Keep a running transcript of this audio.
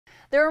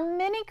There are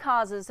many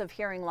causes of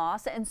hearing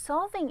loss, and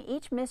solving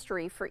each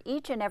mystery for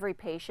each and every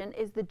patient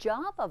is the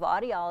job of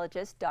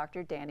audiologist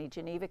Dr.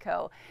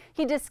 Gnewikow.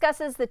 He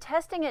discusses the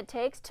testing it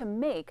takes to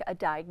make a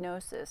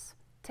diagnosis.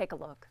 Take a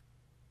look.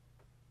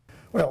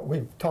 Well,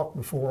 we've talked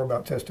before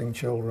about testing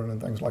children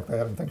and things like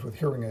that and things with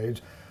hearing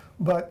aids,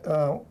 but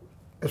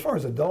as far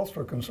as adults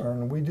are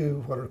concerned, we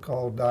do what are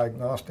called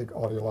diagnostic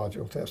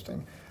audiological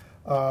testing.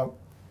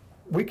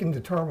 We can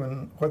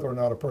determine whether or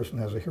not a person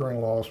has a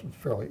hearing loss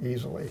fairly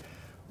easily,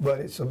 but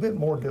it's a bit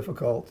more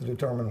difficult to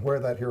determine where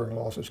that hearing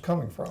loss is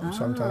coming from.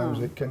 Sometimes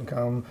it can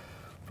come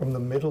from the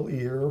middle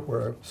ear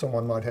where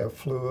someone might have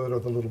fluid or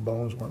the little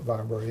bones weren't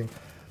vibrating.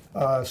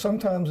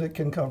 Sometimes it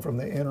can come from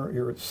the inner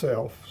ear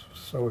itself,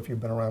 so if you've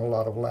been around a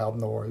lot of loud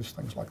noise,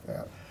 things like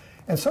that.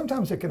 And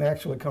sometimes it can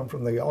actually come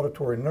from the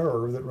auditory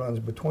nerve that runs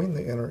between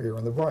the inner ear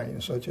and the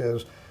brain, such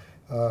as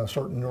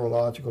certain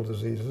neurological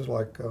diseases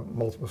like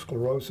multiple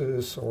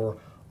sclerosis or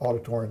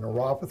auditory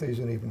neuropathies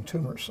and even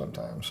tumors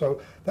sometimes.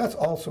 So that's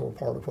also a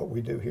part of what we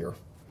do here.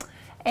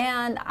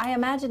 And I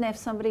imagine if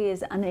somebody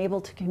is unable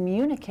to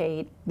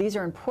communicate, these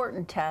are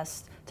important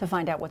tests to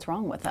find out what's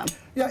wrong with them.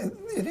 Yeah,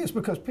 it is,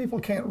 because people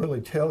can't really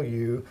tell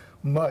you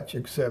much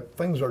except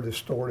things are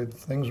distorted,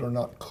 things are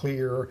not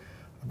clear.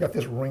 I've got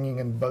this ringing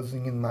and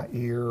buzzing in my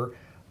ear,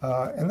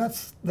 and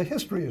the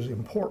history is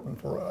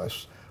important for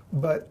us,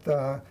 but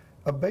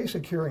a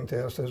basic hearing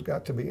test has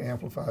got to be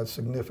amplified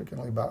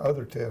significantly by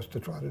other tests to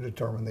try to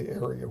determine the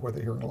area where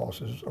the hearing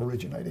loss is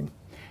originating.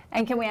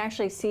 And can we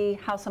actually see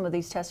how some of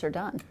these tests are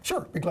done?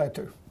 Sure, be glad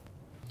to.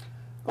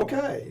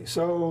 Okay,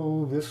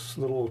 so this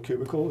little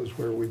cubicle is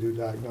where we do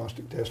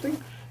diagnostic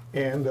testing,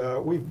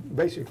 and we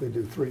basically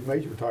do three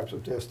major types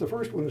of tests. The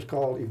first one is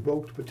called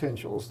evoked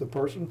potentials. The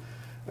person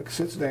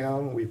sits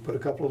down, we put a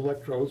couple of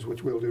electrodes,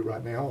 which we'll do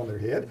right now, on their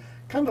head,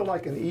 kind of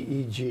like an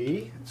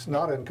EEG. It's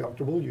not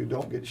uncomfortable, you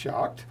don't get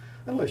shocked,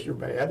 unless you're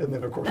bad, and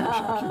then of course we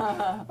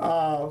shock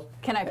you.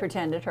 Can I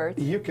pretend it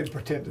hurts? You can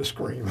pretend to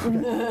scream.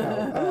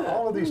 Now,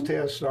 all of these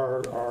tests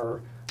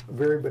are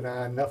very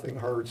benign, nothing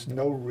hurts,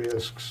 no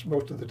risks.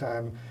 Most of the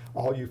time,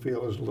 all you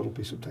feel is a little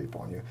piece of tape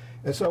on you.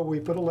 And so we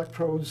put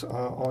electrodes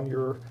on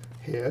your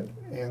head,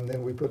 and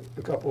then we put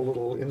a couple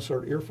little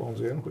insert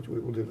earphones in, which we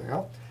will do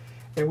now.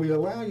 And we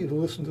allow you to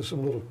listen to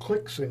some little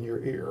clicks in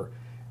your ear.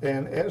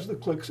 And as the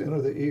clicks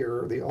enter the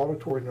ear, the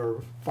auditory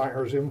nerve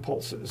fires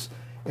impulses.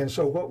 And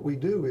so what we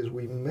do is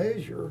we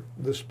measure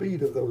the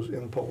speed of those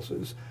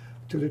impulses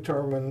to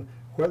determine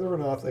whether or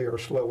not they are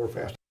slow or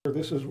fast.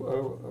 This is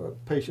a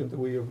patient that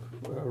we have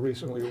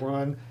recently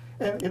run,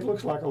 and it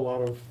looks like a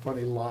lot of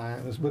funny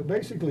lines, but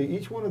basically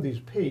each one of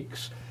these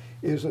peaks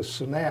is a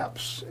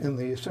synapse in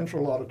the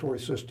central auditory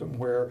system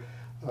where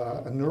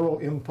a neural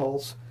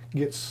impulse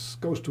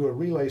goes to a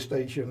relay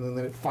station, and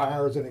then it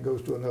fires and it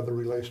goes to another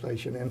relay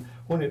station. And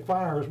when it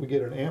fires, we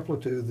get an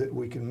amplitude that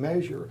we can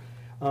measure.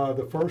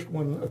 The first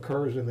one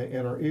occurs in the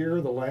inner ear,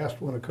 the last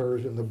one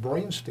occurs in the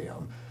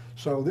brainstem.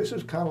 So this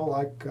is kind of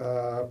like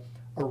a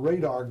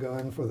radar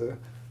gun for the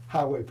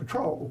highway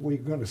patrol. We're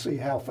going to see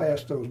how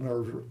fast those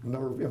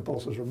nerve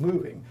impulses are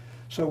moving.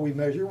 So we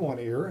measure one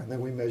ear, and then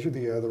we measure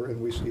the other,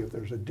 and we see if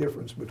there's a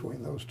difference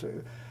between those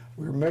two.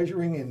 We're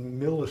measuring in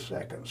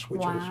milliseconds,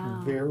 which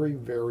is very,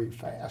 very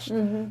fast.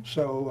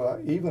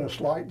 So even a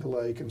slight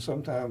delay can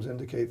sometimes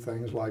indicate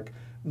things like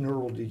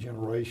neural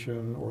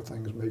degeneration or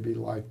things maybe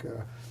like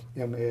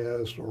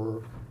MS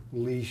or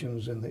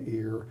lesions in the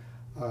ear.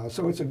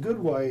 So it's a good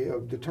way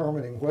of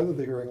determining whether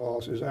the hearing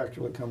loss is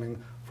actually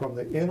coming from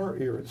the inner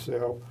ear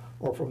itself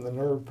or from the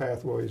nerve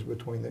pathways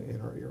between the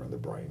inner ear and the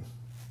brain.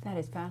 That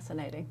is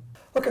fascinating.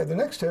 Okay, the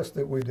next test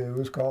that we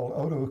do is called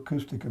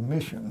otoacoustic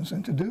emissions,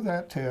 and to do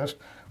that test,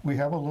 we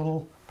have a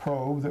little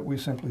probe that we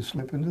simply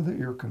slip into the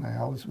ear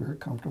canal. It's very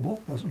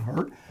comfortable, doesn't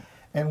hurt,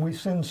 and we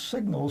send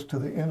signals to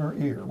the inner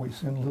ear. We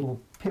send little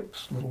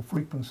pips, little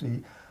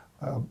frequency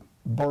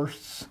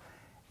bursts,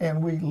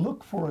 and we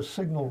look for a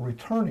signal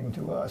returning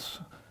to us.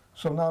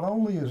 So not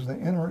only is the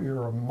inner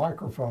ear a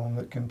microphone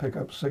that can pick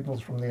up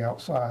signals from the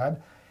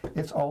outside,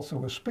 it's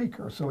also a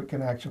speaker, so it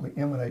can actually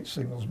emanate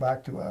signals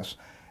back to us.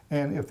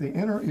 And if the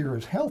inner ear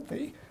is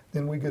healthy,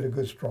 then we get a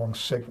good strong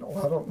signal.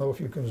 I don't know if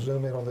you can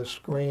zoom in on this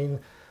screen,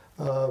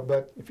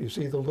 but if you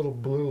see the little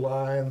blue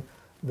line,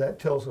 that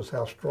tells us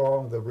how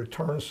strong the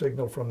return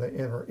signal from the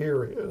inner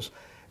ear is.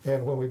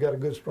 And when we've got a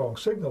good strong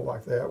signal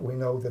like that, we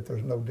know that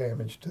there's no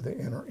damage to the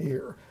inner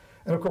ear.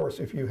 And of course,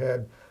 if you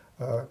had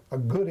a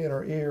good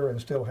inner ear and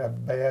still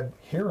have bad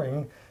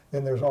hearing,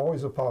 then there's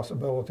always a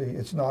possibility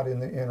it's not in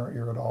the inner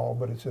ear at all,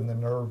 but it's in the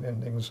nerve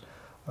endings,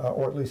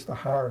 or at least the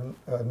higher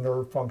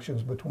nerve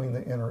functions between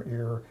the inner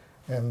ear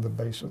and the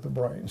base of the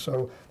brain.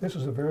 So this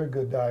is a very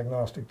good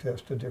diagnostic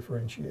test to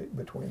differentiate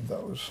between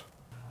those.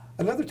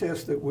 Another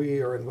test that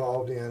we are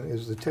involved in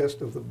is the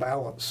test of the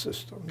balance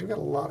system. You've got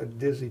a lot of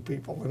dizzy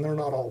people, and they're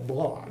not all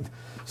blonde.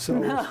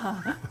 So,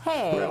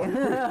 hey. Well, we've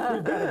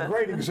got a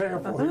great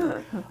example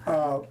here.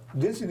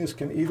 Dizziness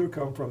can either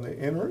come from the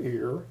inner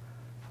ear,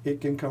 it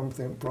can come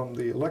from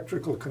the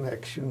electrical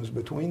connections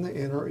between the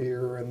inner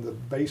ear and the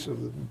base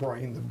of the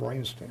brain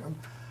brainstem.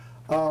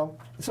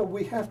 So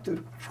we have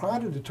to try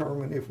to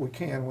determine, if we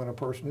can, when a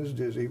person is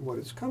dizzy, what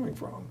it's coming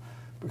from,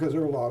 because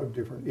there are a lot of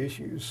different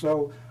issues.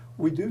 So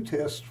we do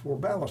tests for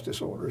balance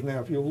disorders.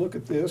 Now, if you look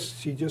at this,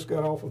 she just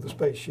got off of the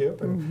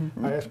spaceship, and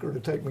I asked her to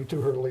take me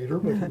to her leader,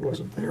 but he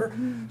wasn't there.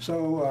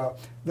 So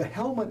the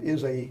helmet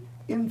is a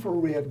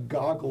infrared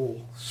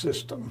goggle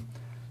system.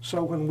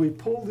 So when we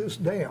pull this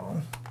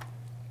down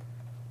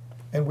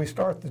and we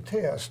start the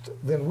test,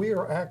 then we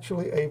are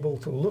actually able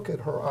to look at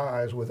her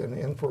eyes with an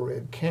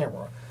infrared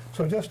camera.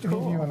 So just to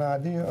give you an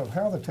idea of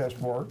how the test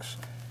works,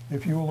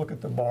 if you will look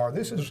at the bar,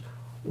 this is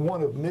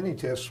one of many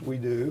tests we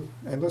do,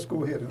 and let's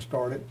go ahead and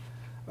start it.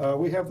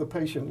 We have the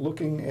patient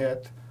looking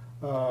at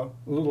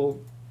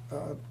little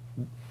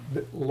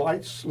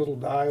lights, little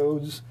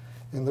diodes,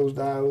 and those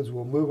diodes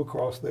will move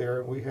across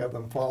there, and we have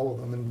them follow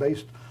them, and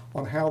based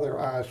on how their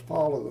eyes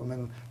follow them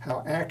and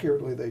how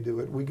accurately they do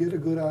it, we get a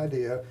good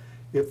idea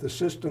if the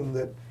system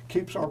that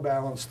keeps our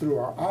balance through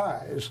our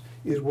eyes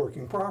is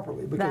working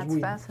properly. Because That's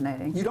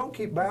fascinating. You don't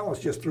keep balance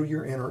just through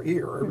your inner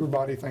ear.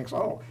 Everybody thinks,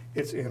 oh,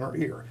 it's inner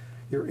ear.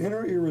 Your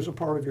inner ear is a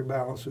part of your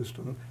balance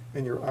system,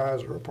 and your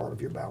eyes are a part of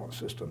your balance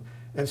system.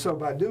 And so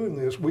by doing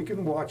this, we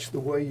can watch the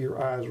way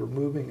your eyes are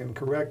moving and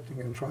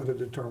correcting and try to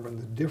determine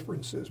the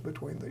differences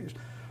between these.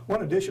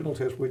 One additional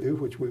test we do,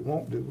 which we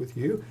won't do with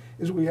you,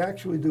 is we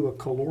actually do a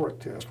caloric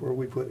test where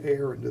we put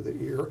air into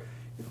the ear.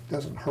 It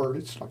doesn't hurt,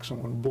 it's like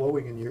someone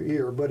blowing in your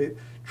ear, but it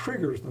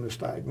triggers the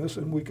nystagmus,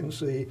 and we can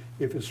see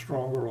if it's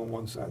stronger on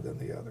one side than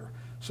the other.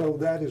 So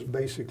that is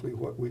basically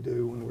what we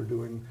do when we're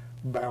doing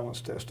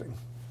balance testing.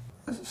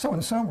 So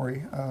in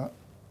summary,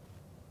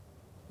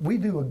 we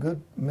do a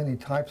good many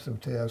types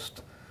of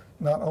tests,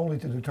 not only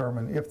to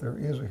determine if there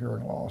is a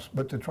hearing loss,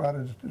 but to try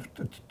to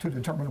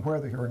determine where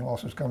the hearing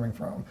loss is coming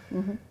from.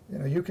 You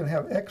know, you can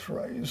have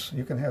x-rays,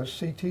 you can have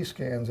CT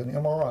scans and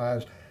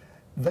MRIs.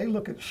 They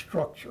look at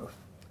structure,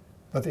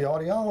 but the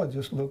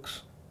audiologist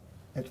looks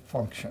at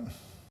function.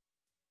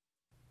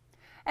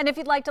 And if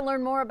you'd like to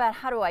learn more about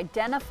how to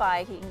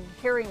identify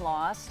hearing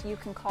loss, you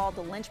can call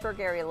the Lynchburg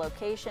area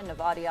location of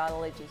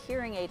Audiology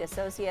Hearing Aid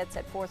Associates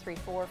at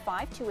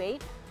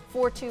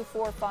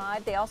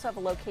 434-528-4245. They also have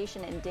a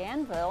location in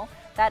Danville.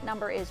 That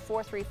number is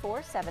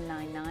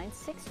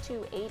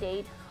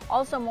 434-799-6288.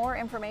 Also, more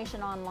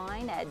information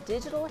online at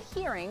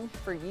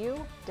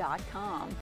digitalhearingforyou.com.